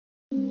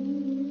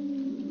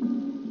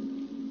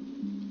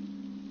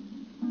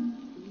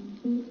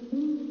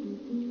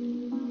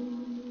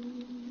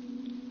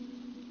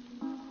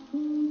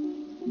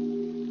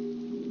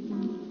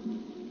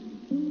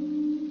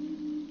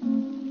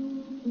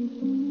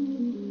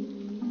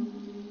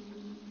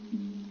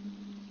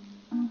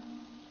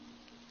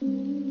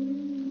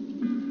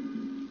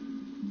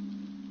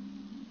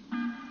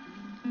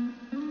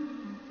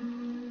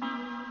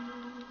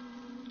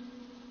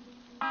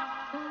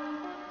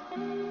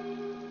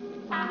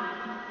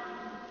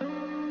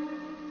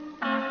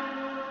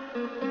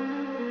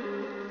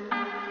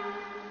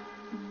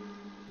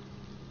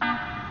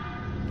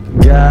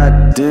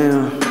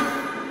goddamn.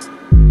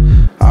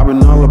 I've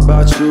been all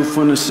about you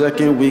from the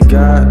second we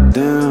got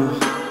down.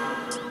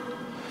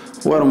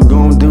 What I'm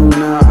gonna do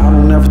now, I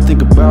don't ever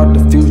think about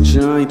the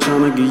future. I ain't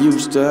tryna get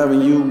used to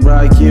having you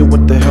right here.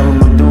 What the hell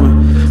am I doing?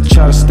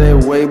 Try to stay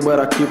away, but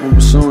I keep on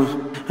pursuing.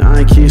 I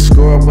ain't keep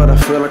score, but I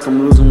feel like I'm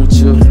losing with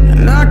you.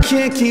 And I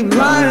can't keep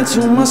lying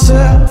to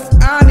myself.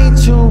 I need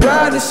to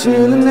ride this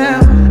feeling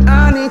now.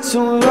 I need to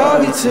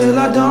love you till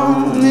I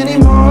don't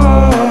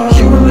anymore.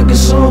 You were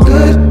looking so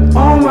good,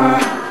 oh my.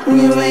 When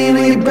you laying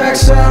on your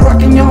backside,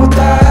 rocking your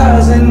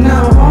thighs. And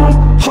now I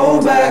won't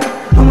hold back.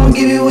 I'm gonna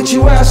give you what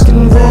you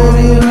asking for.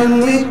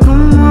 When we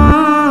come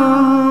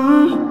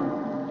on,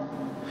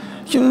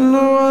 you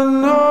know I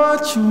know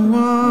what you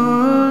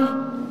want.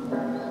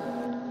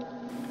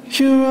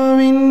 You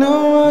already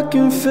know I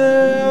can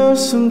feel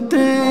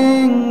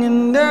something,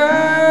 and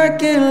I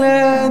can't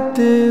let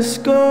this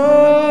go.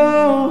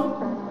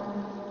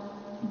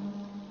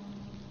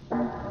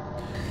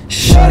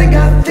 Shawty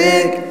got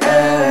thick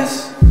ass.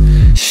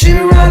 She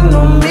riding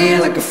on me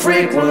like a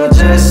freak while I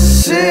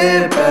just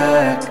sit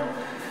back.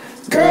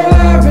 Girl,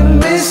 I've been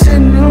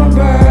missing your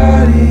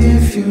body.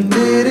 If you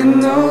didn't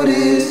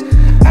notice,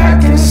 I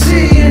can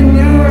see in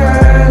your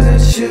eyes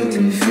that you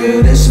can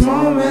feel this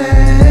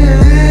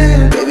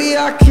moment. Baby,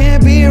 I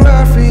can't be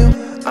right for you.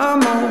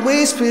 I'm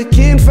always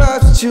picking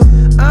fights with you.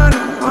 I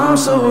know I'm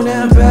so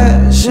damn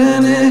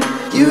passionate.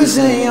 You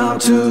say I'm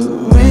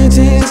too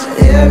intense.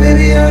 Yeah,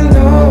 baby, I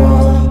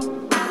know.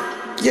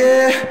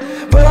 Yeah,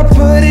 but I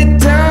put it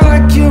down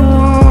like you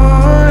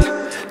want.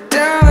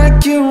 Down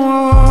like you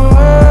want.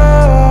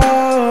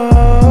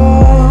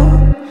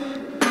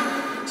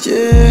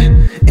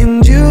 Yeah,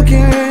 and you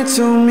can't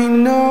tell me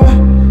no.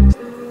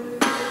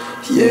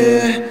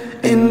 Yeah,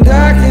 and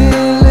I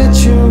can't let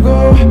you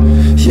go.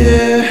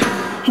 Yeah,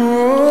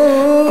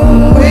 oh,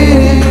 I'm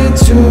waiting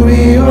to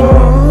be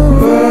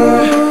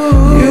over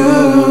you.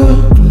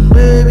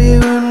 Baby,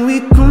 when we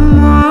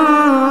come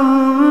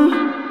on,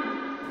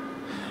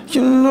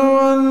 you know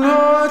I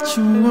know what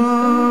you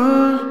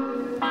want.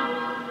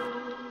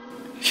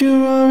 You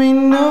already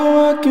know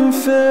I can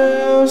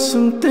feel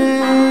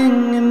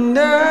something, and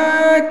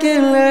I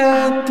can't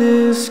let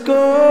this go.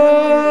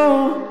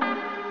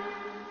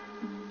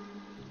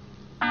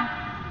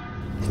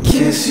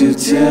 Kiss you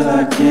till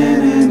I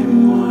can't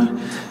anymore.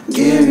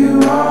 Give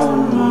you all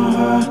of my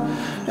heart.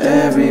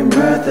 Every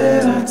breath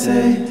that I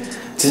take,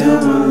 till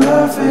my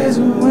love fades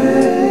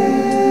away.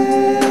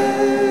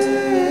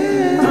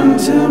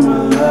 Until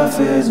my love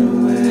fades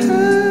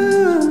away.